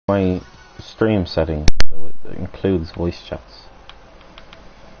my stream setting, so it includes voice chats.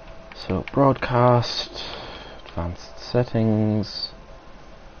 So broadcast, advanced settings,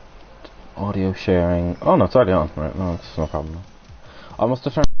 audio sharing. Oh no, it's already on. Right, no, it's no problem. I must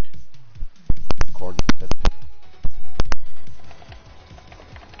have turned record.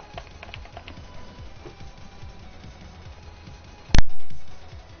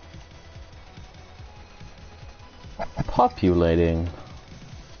 Populating.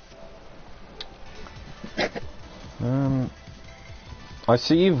 I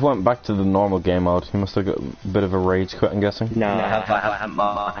see you've went back to the normal game mode. You must have got a bit of a rage quit, I'm guessing. No, I have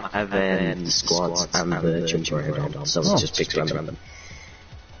squads and the jump on, so it's just picked random.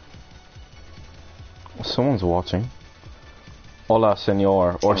 Someone's watching. Hola,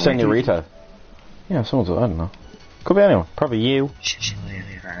 senor. Or senorita. Yeah, someone's, I don't know. Could be anyone. Probably you.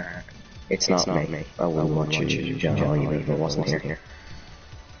 It's not me. I will watch you, John, even if it wasn't here.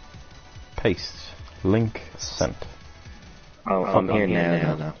 Paste. Link sent. Oh, I'm here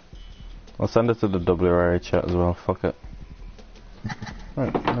now. I'll send it to the WRA chat as well. Fuck it.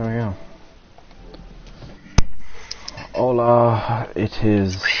 Right, there we go. Hola, it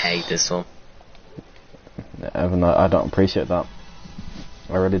is... I hate this one. Evan, I don't appreciate that.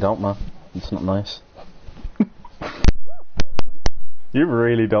 I really don't, man. It's not nice. You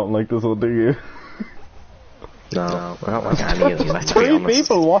really don't like this one, do you? No, I don't like any of them, let's be Three honest.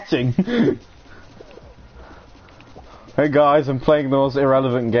 people watching! Hey guys, I'm playing the most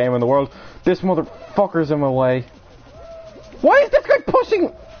irrelevant game in the world. This motherfucker's in my way. Why is this guy pushing?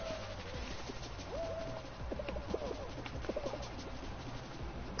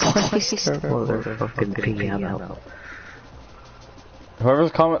 Why is this motherfucking piano?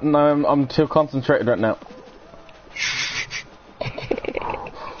 Whoever's commenting, I'm too concentrated right now.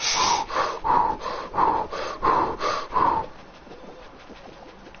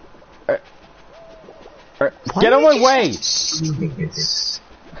 Get out of my way!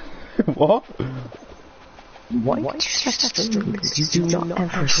 What? Why did you start streaming this? You do not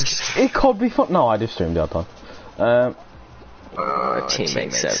ever stream. It could be fun. No, I do stream the other time.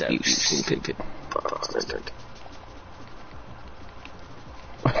 Teammates out, you stupid bastard.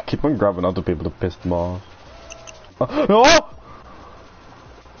 I keep on grabbing other people to piss them off. Oh!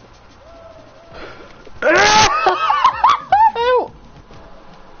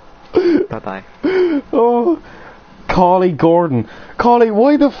 Bye-bye. Oh, Carly Gordon. Carly,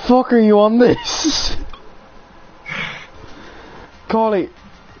 why the fuck are you on this? Carly.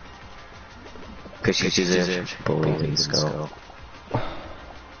 Because she's a bully skull.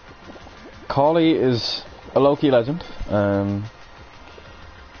 Carly is a low-key legend. Oh,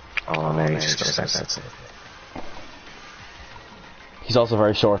 no, he just goes that's it. He's also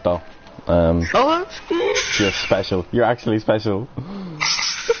very short, though. You're special. You're actually special.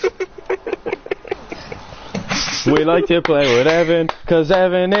 We like to play with Evan, cause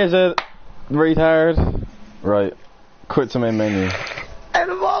Evan is a retard. Right. Quit to main menu. Out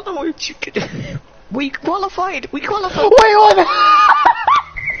of all the words you could... We qualified! Wait, what?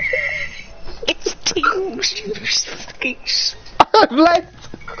 It's teams, you fucking... I've left!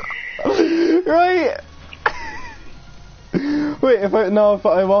 Right! Wait, if I won't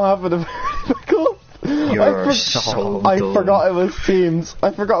have it I forgot it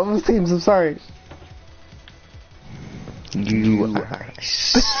was teams. I'm sorry. You are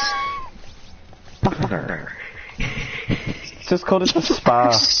spatter. Just call it the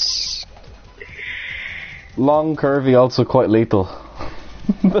spa. Long, curvy, also quite lethal.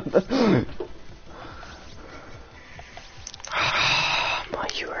 My,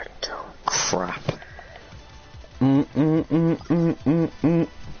 you are so crap.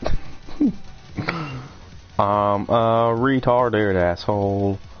 I'm a retarded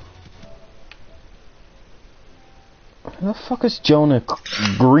asshole. Who the fuck is Jonah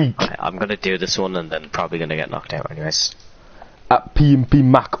Greek? I'm gonna do this one and then probably gonna get knocked out anyways. At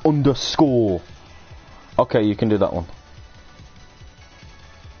PMPMac _. Okay, you can do that one.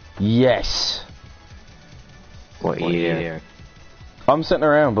 Yes. What are you doing? I'm sitting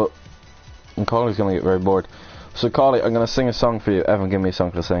around, but Carly's gonna get very bored. So Carly, I'm gonna sing a song for you. Evan, give me a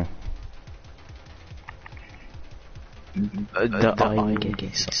song to sing.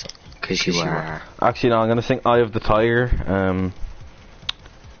 Because you are. Actually, no, I'm gonna sing Eye of the Tiger.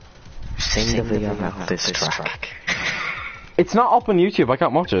 Sing the video about this track. It's not up on YouTube, I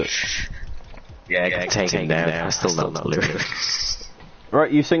can't watch it. Yeah, I can take it down. I still don't know the lyrics.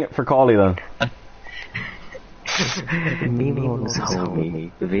 Right, you sing it for Carly then. Mimo was telling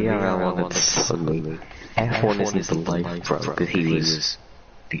me, VRL wanted to tell me, F1 isn't the life, bro, because he was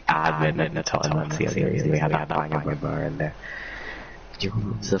the admin at the time. That's the other reason we had that bang bar in there.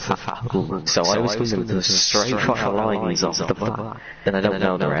 The falcon. So I was doing the straight fire lines off the bat. Then I don't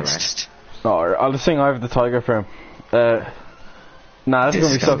know the rest. Oh, I'll just sing Eye of the Tiger for him. Nah, this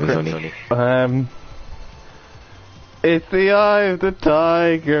is gonna be so cringe. It's the eye of the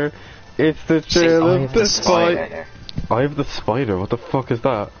tiger. It's the thrill of the spider. Eye of the spider? What the fuck is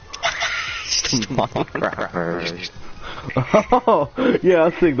that? Minecraft version. Oh, yeah,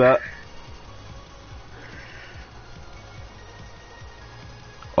 I'll sing that.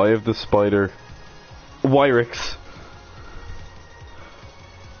 Eye of the spider. Wyrix.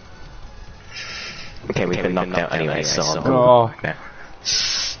 Okay, we've been knocked out anyway, so I'll go Oh, now.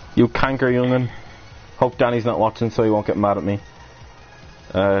 you canker youngin'. Hope Danny's not watching so he won't get mad at me.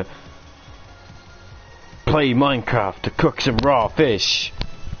 Play Minecraft to cook some raw fish.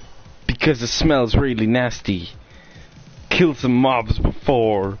 Because it smells really nasty. Kill some mobs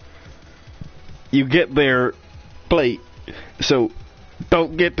before you get their plate. So,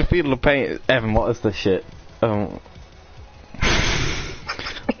 don't get to feel the pain. Evan, what is this shit?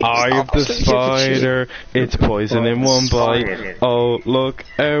 Eye of the spider, it's poison in one bite. Oh, look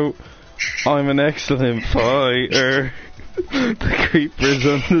out, I'm an excellent fighter. The creepers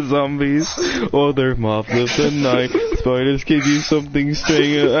and the zombies, other mobs of the night. Spiders give you something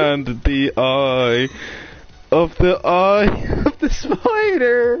string and the eye of the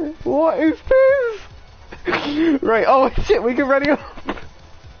spider. What is this? Right, oh shit, we can ready up.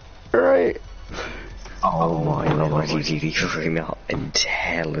 Right. Oh my lord, you figuring out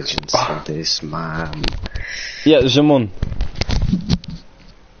intelligence for this man. Yeah, Jamon.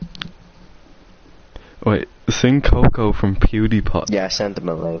 Wait, sing Coco from PewDiePie. Yeah, I sent him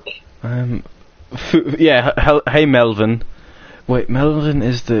a link. Hey Melvin. Wait, Melvin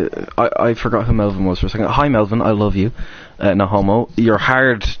is the... I forgot who Melvin was for a second. Hi Melvin, I love you. No homo. Your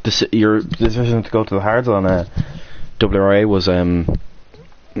decision to go to the hards on WRA was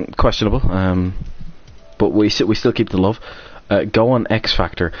questionable. But we still keep the love. Go on X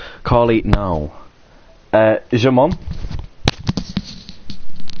Factor. Collie now. Jamon.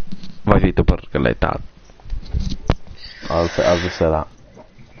 Vai Vito perché l'hai dato. I'll just say that.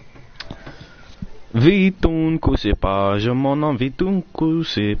 Vitun kusipa, Jamon vitun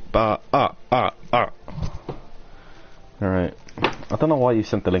kusipa. Alright. I don't know why you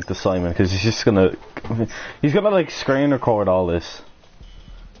sent the link to Simon, because he's gonna like screen record all this.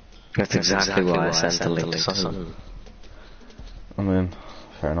 That's exactly why I sent the link to Simon. I mean,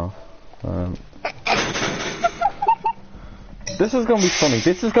 fair enough. This is gonna be funny.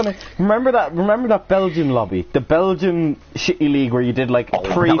 This is gonna remember that Belgian lobby, the Belgian shitty league where you did like the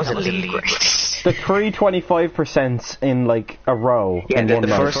pre 25% in like a row. Yeah, in the one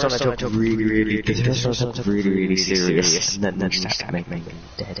night. first one I took really serious, and then you started making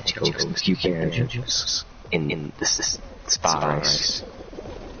dead jokes and stupid jokes in the sparse.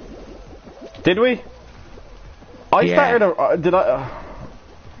 Did we? Did I?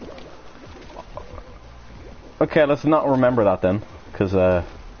 Okay, let's not remember that then, because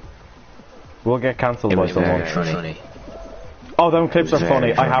we'll get cancelled by someone. Funny. Oh, them clips are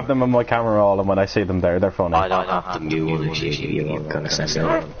funny. I have them on my camera roll, and when I see them there, they're funny. I don't have the new one if you're gonna send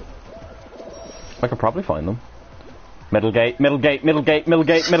it. I could probably find them. Middlegate.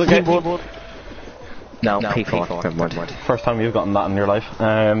 No, P4. First time you've gotten that in your life.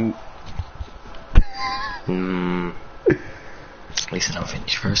 At least I don't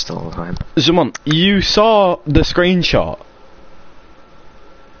finish first all the time. Zumon, you saw the screenshot.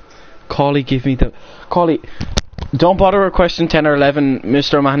 Collie, give me the... Collie, don't bother with question 10 or 11.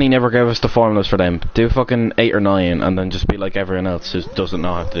 Mr. O'Mahony never gave us the formulas for them. Do fucking 8 or 9 and then just be like everyone else who doesn't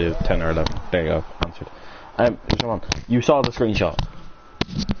know how to do 10 or 11. There you go, answered. Zumon, you saw the screenshot.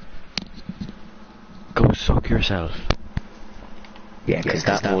 Go suck yourself. Yeah, because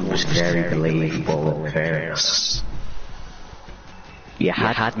that one was very believable in fairness. You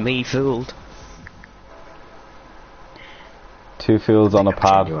had me fooled. 2 fields on a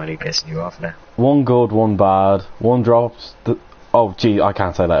pad. Really pissing you off now. 1 good, 1 bad. 1 drops. Oh, gee, I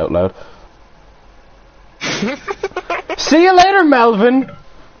can't say that out loud. See you later, Melvin.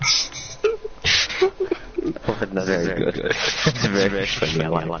 That's very good. It's very funny. I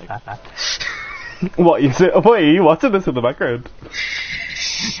like that. What you say? Wait, are you watching this in the background?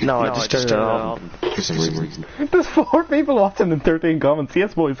 No, I just turned it on for some reason. There's 4 people watching and 13 comments.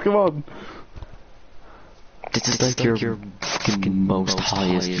 Yes, boys, come on. This is like your fucking most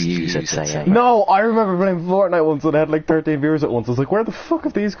highest views, I'd say. No, I remember playing Fortnite once and I had like 13 viewers at once. I was like, where the fuck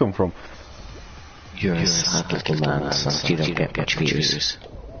have these come from? You're a sad little man, so you don't get much views.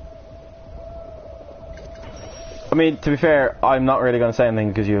 I mean, to be fair, I'm not really going to say anything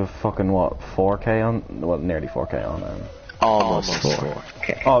because you have fucking, what, 4k on? Well, nearly 4k on. Almost 4.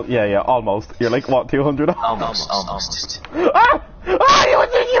 Okay. Oh, yeah, almost. You're like, what, 200? Almost. Ah! Ah,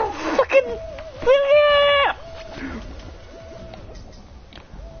 you fucking...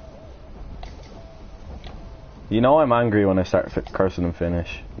 You know I'm angry when I start cursing and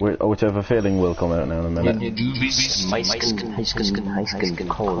finish, which I have a feeling will come out now in a minute.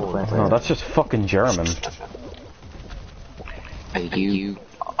 No, that's just fucking German. I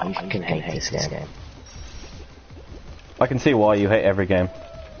can hate this game. I can see why you hate every game.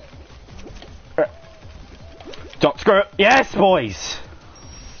 Don't screw it. Yes, boys!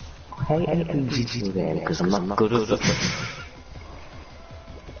 I hate every GT game because I'm not good at it.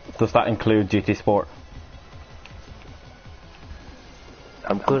 Does that include GT Sport?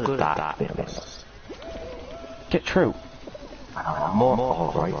 I'm good at that. Get true. I'm more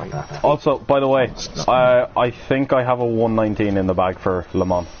alright like that. Also, by the way, I think I have a 119 in the bag for Le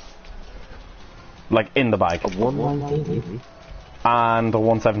Mans. Like, in the bag. A 119? And a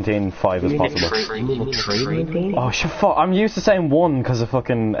 117.5 is possible. Oh, shit, fuck. I'm used to saying 1 because of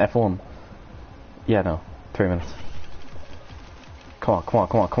fucking F1. Yeah, no. 3 minutes. Come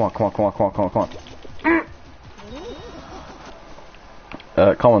on.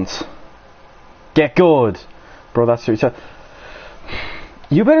 Comments. Get good. Bro, that's true.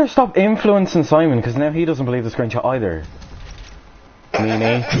 You better stop influencing Simon, because now he doesn't believe the screenshot either.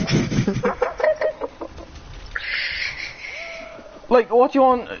 Meanie. Like, what you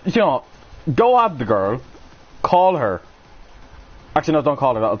want, go add the girl, call her. Actually, no, don't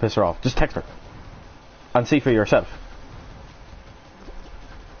call her, that'll piss her off. Just text her. And see for yourself.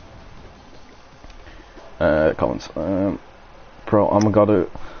 Comments. Bro, I'm gonna...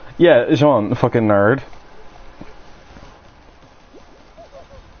 Yeah, Sean, fucking nerd.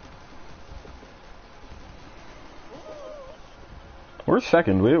 We're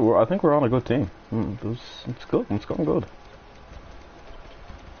second. I think we're on a good team. It's good. It's going good.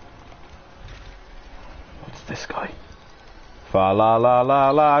 What's this guy? Fa la la la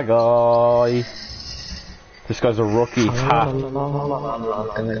la guy. This guy's a rookie. Ha.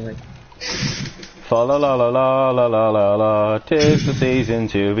 Fa la la la la la la la la. 'Tis the season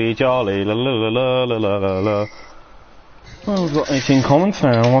to be jolly. La la la la la la la. Oh, we've got 18 comments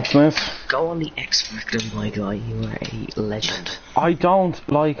now. What's this? Go on the X Factor, my guy. You are a legend. I don't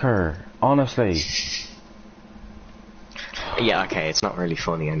like her, honestly. Yeah, okay, it's not really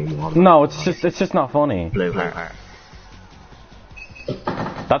funny anymore. No, it's just not funny. Blue hair.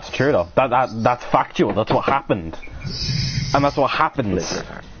 That's true though. That's factual. That's what happened, and that's what happens.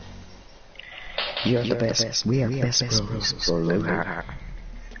 You're the best. We are best bros. Blue hair.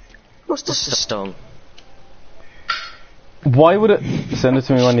 What's this stone? Why would it send it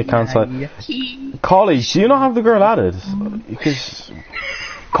to me when you can't say? Collie, do you not have the girl added? Because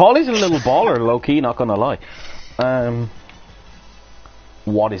Collie's a little baller, low key. Not gonna lie.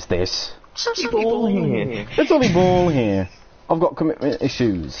 What is this? It's only ball here. It's only ball here. I've got commitment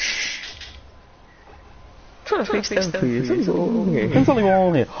issues. Trying to fix them for you. It's only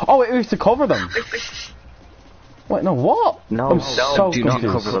ball here. Oh, it was to cover them. Wait, no, what? No, I'm so do confused.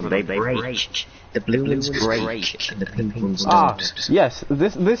 not cover them. They break. The blue ones break, and the pink ones don't. Ah, yes.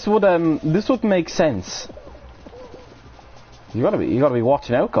 This would make sense. You gotta be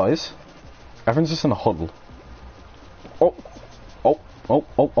watching out, guys. Everyone's just in a huddle. Oh.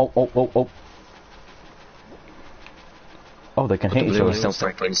 Oh, they can hit each other. Don't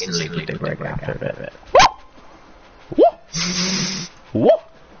break instantly, they break after a bit. What?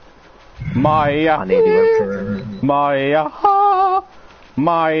 Maya. I nearly went for Maya.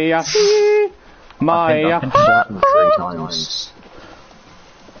 Maya. Maya. I've been flattened 3 times.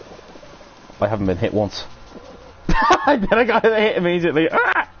 I haven't been hit once. Then I got hit immediately.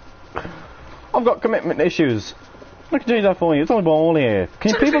 I've got commitment issues. I can change that for you. It's only ball here.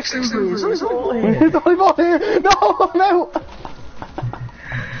 Can you people? It's only ball here. No.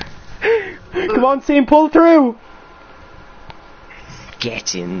 Come on, team, pull through.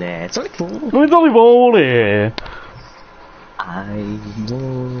 Get in there. It's only ball. It's only ball here. I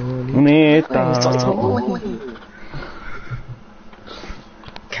want it.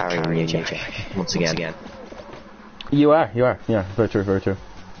 Carrying you, JJ. Once again. You are. Yeah, very true.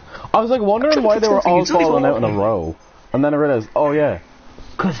 I was like wondering why they were all falling out in a row. And then I realized, oh yeah,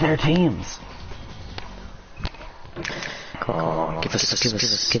 because they're teams. Come on, give us the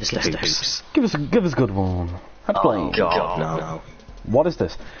hoops. Give us a good one. How to play? God, no. What is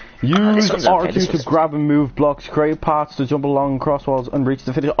this? Use R2 to grab and move blocks, create paths to jump along cross walls and reach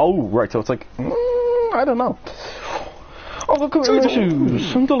the finish. Oh, right, so it's like, I don't know. Oh, look at the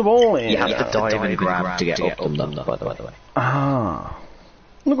shoes. Some ball in. You have to dive and grab to get up them, by the way. Ah.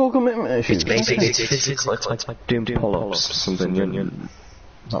 Look, all commitment issues. It's basically physical. It's like doing pull-ups or something. You're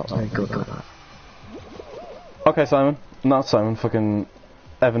not very good at that. Okay, Simon. Not Simon. Fucking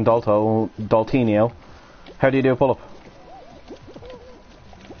Evan Daltinio. How do you do a pull-up?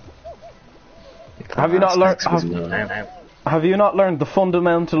 Have you not learned? Have you not learned the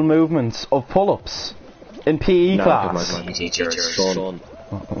fundamental movements of pull-ups in PE class? My teacher is fun.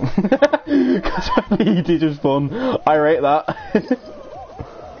 Because my PE teacher's fun. I rate that.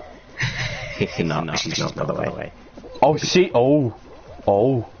 No, she's not, by the way. Oh, she. Oh.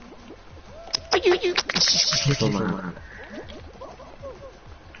 You little man.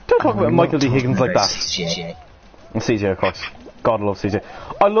 Don't talk about Michael D. Higgins like that. CJ. And CJ, of course. God, I love CJ.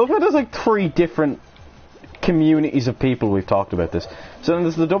 I love how there's like 3 different communities of people we've talked about this. So then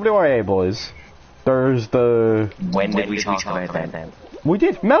there's the WRA boys. There's the... When did we talk about them? We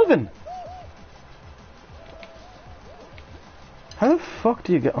did. Melvin! How the fuck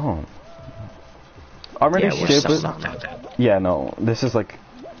do you get on? I'm really stupid. Yeah, no. This is like...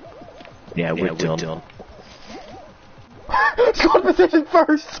 Yeah, we're done. Squad position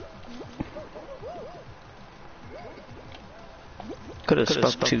first! Could have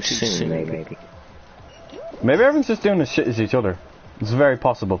spoke too soon, maybe. Maybe everyone's just doing as shit as each other. It's very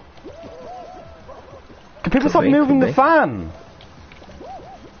possible. Can people stop moving the fan?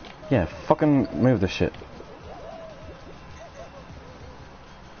 Yeah, fucking move this shit.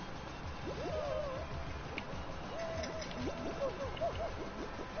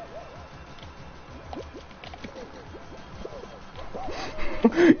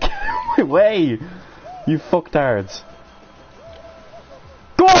 Get out of my way! You fucktards.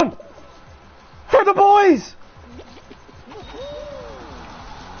 Go on! For the boys!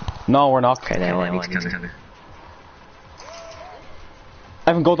 No, we're not. Okay, now I need to come.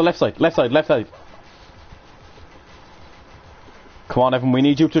 Evan, go to the left side. Left side, left side. Come on, Evan, we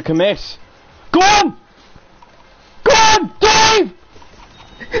need you to commit. Go on! Go on! Dave!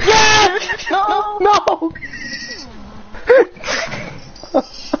 Yes! No! No!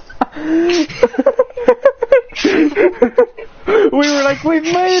 We were like, we've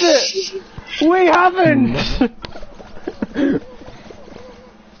made it! We haven't!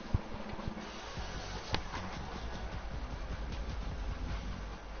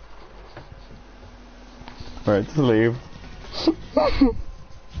 Alright, just leave.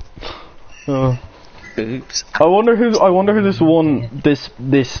 Oops. I wonder who this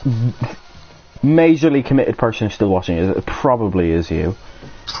majorly committed person is still watching is. It probably is you.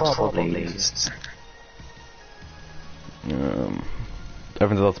 Probably is.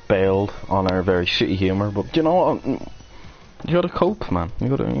 Everyone else bailed on our very shitty humour, but you know what? You gotta cope, man. You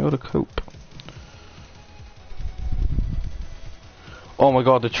gotta cope. Oh my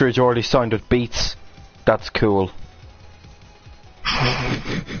god, the Tridge already signed with Beats. That's cool.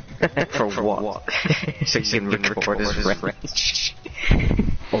 For what? So you can record his reference.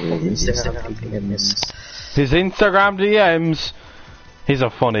 His Instagram DMs. He's a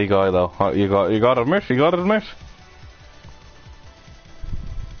funny guy though. You gotta admit.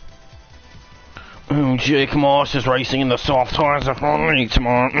 Oh, Jake Moss is racing in the soft tires of Harley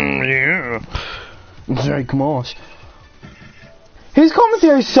tomorrow. Yeah. Jake Moss. His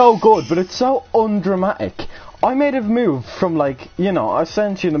commentary is so good, but it's so undramatic. I made a move from like, I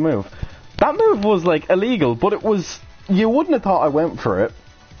sent you the move. That move was like illegal, but it was, you wouldn't have thought I went for it.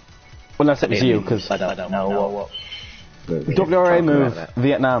 Unless it was you, because... I don't know what... WRA move,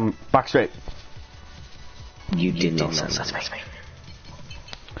 Vietnam, back straight. You did not send that to me.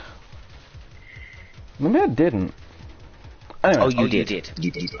 Maybe I didn't. Anyway. Oh, you did.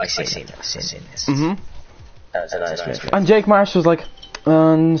 You did. I seen this. Mm-hmm. That was a nice move. And Jake Marsh was like,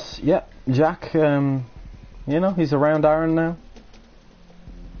 and yeah, Jack, he's around Aaron now.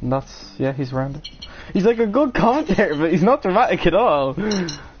 And that's, yeah, he's around it. He's like a good commentator, but he's not dramatic at all.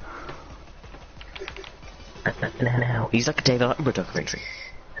 Now, he's like a David Attenborough documentary.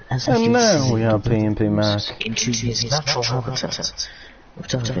 And now we have P&P Mark. Into his natural habitat.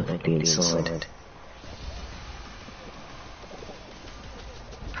 Which I think the inside.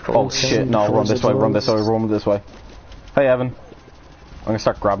 Oh shit, no, run this way. Hey Evan. I'm gonna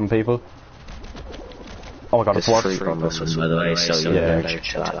start grabbing people. Oh my god, it's what? Free from this one, by the way, so you're allergic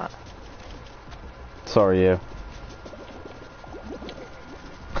to that. Sorry, you.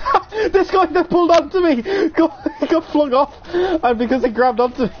 This guy that pulled onto me got flung off, and because he grabbed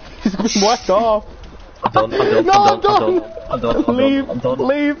onto me, he's been whacked off. I'm done.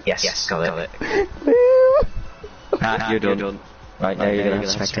 Leave. Yes, got it. Leave. You're done. Right now you're gonna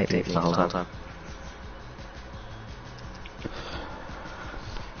spectate me for the whole time.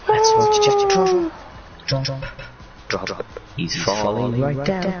 Let's watch Jeff drop. He's falling right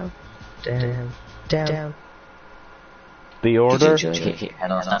down. Down. The Order?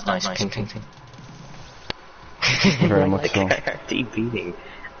 And on that nice clinking. Very much so. Deep beating.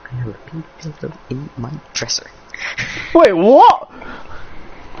 I have a pink dildo in my dresser. Wait, what?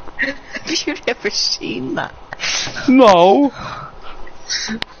 Have you never seen that? No.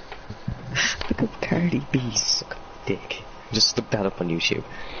 Look at Cardi B suck dick. Just look that up on YouTube.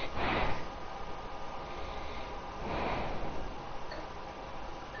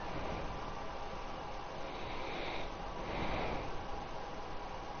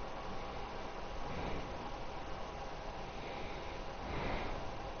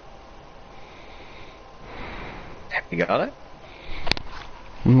 You got it?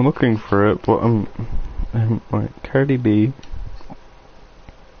 I'm looking for it, but I'm like, Cardi B.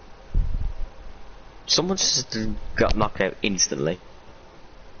 Someone just got knocked out instantly.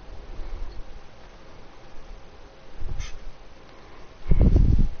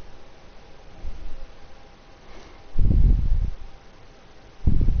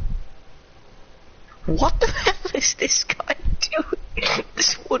 What the hell is this guy doing?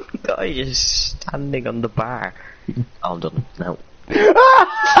 This one guy is standing on the bar. I'm done. No.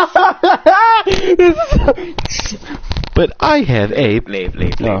 But I have a... Leave.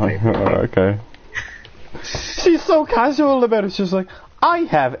 Okay. She's so casual about it, she's like, I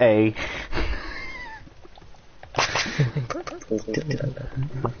have a...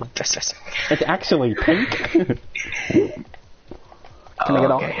 It's actually pink. Can I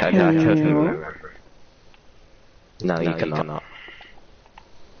get off? Okay, I totally remember. No, you cannot.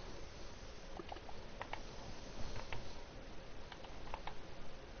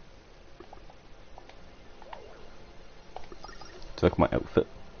 Look at my outfit.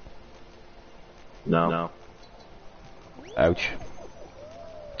 No. Ouch.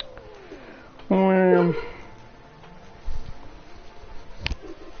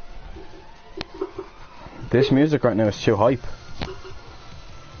 This music right now is too hype.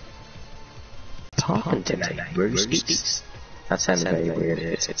 Talking to me, Bruce. That sounds very weird.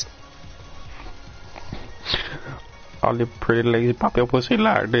 It's All you pretty lazy pop your pussy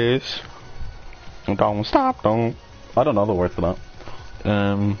like this. Don't stop, don't. I don't know the word for that.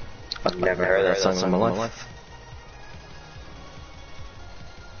 I've never heard that song in my life.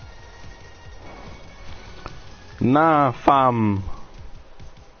 Nah, fam.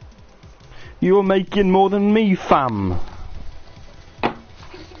 You're making more than me, fam.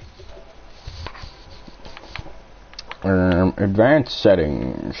 Advanced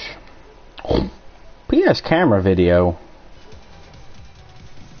settings. PS camera video.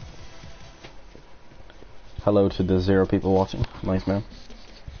 Hello to the 0 people watching. Nice, man.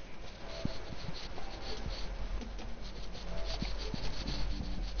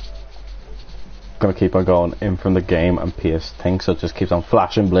 Gonna keep on going in from the game and PS thing, so it just keeps on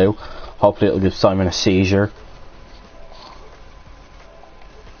flashing blue. Hopefully it'll give Simon a seizure.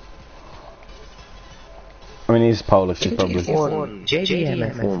 I mean, he's Polish, he's probably...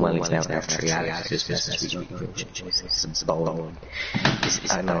 JDM well, he's now after Alex, this is bowling.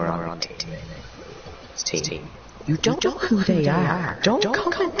 I know we're on team. You don't know who they are. Don't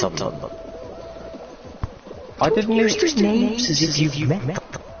comment on them. I didn't use their names as if you've met them.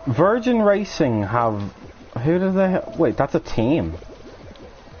 Virgin Racing have... Who do they have? Wait, that's a team.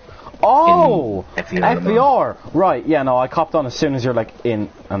 Oh! FVR! Right, yeah, no, I copped on as soon as you're like in,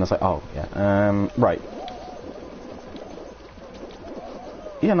 and it's like, oh, yeah, right.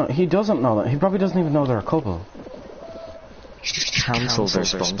 Yeah, no, he doesn't know that. He probably doesn't even know they're a couple. He just cancelled their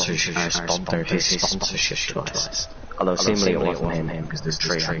sponsorship twice. Although seemingly it wasn't him, because there's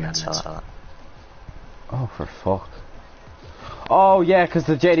 3 that's that. Oh, for fuck. Oh, yeah, because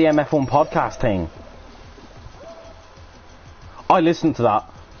the JDM F1 podcast thing. I listened to that.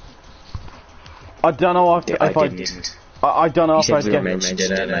 I don't know if I didn't. I don't know if I mentioned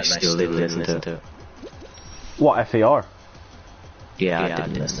it and I still didn't listen to it. What, FER? Yeah, I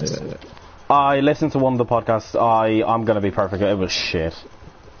didn't listen to it. I listened to one of the podcasts. I'm gonna be perfect. It was shit.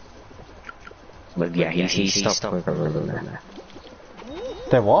 But yeah, he stopped recording that.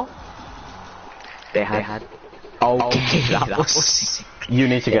 They what? They had. Okay, that was. You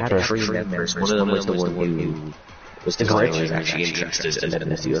need to get through. 3 members. One of them was the one who was the guy who was actually interested, and then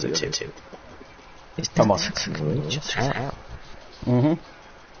there's the other 2. Come on.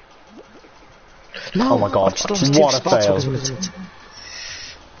 No, oh my god, what a fail.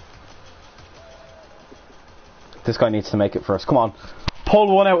 This guy needs to make it first. Come on. Pull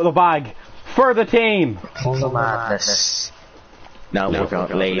one out of the bag. For the team. Pull the madness. No, we're going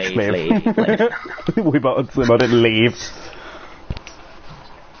to leave. We both didn't leave.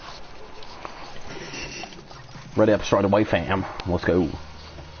 Ready up straight away, fam. Let's go.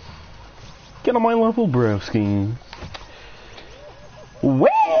 Get on my level, broski.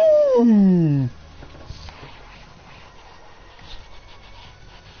 Whee!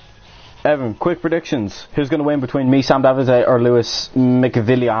 Evan, quick predictions. Who's going to win between me, Sam Davide, or Lewis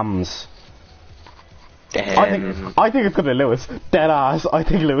McWilliams? I think it's going to be Lewis. Dead ass. I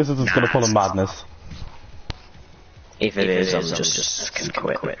think Lewis is just going to pull a madness. If it is, I'm just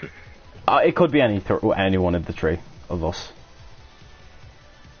going to quit. It could be any one of the three of us.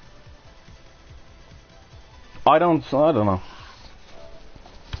 I don't know.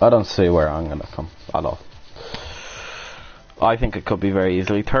 I don't see where I'm going to come at all. I think it could be very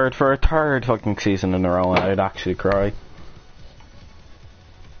easily third for a third fucking season in a row, and I'd actually cry.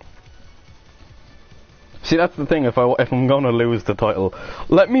 See, that's the thing. If I'm going to lose the title,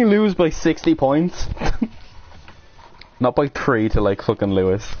 let me lose by 60 points, not by 3 to like fucking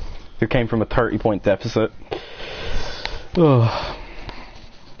Lewis, who came from a 30-point deficit. Ugh.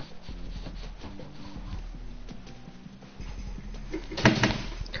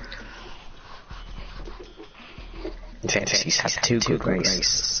 He's had 2 good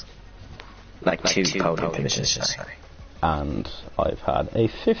races. Like 2 podium finishes, sorry. And I've had a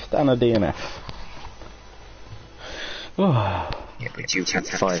 5th and a DNF. Yeah, but you've had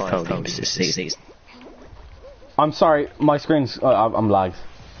 5 podiums this season. I'm sorry, my screen's... I'm lagged.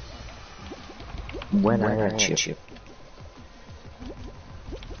 When I hurt you.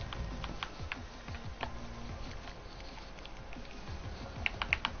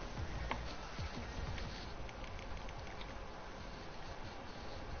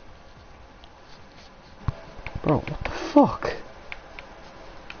 Bro, what the fuck?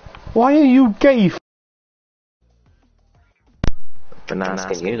 Why are you gay?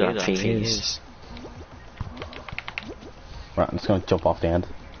 Banana's been used that for years. Right, I'm just gonna jump off the end.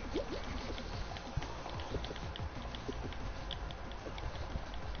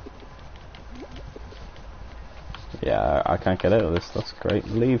 Yeah, I can't get out of this. That's great.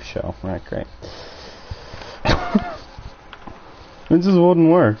 Leave show. Right, great. It just wouldn't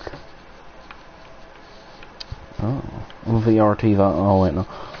work. Oh, VRT Val. Oh wait, no.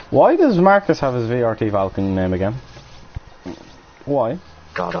 Why does Marcus have his VRT Falcon name again? Why?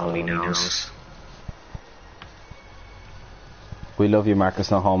 God only knows. We love you, Marcus.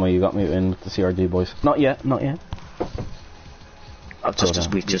 No homo. You got me in with the CRG boys. Not yet. Not yet.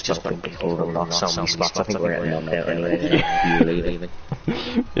 We've just been holding off so many spots. I think we're at an out anyway.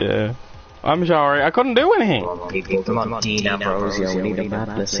 Yeah. I'm sorry. I couldn't do anything. Come on, Dean Ambrosio. We need a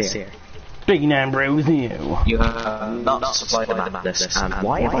madness here. Dean Ambrosio. You have not supplied the madness, and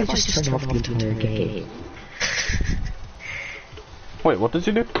why have I just turned off the entire game? Wait, what did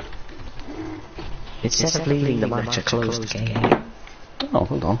you do? Instead of leaving the match a closed game. Oh,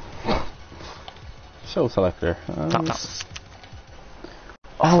 hold on. Show selector.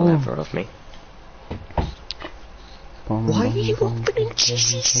 Clever of me. Why are you opening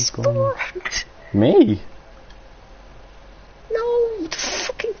GC Sport? Me? No, the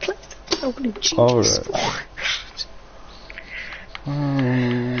fucking place is opening GC Sport.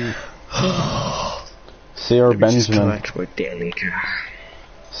 CR Benjamin.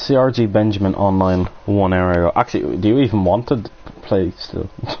 CRG Benjamin online 1 hour ago. Actually, do you even want to play still?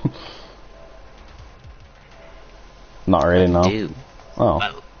 Not really, no. I do. Oh.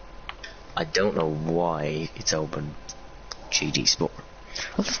 Well, I don't know why it's open GG Sport.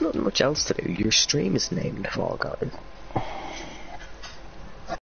 Well, there's not much else to do. Your stream is named Fall Guys.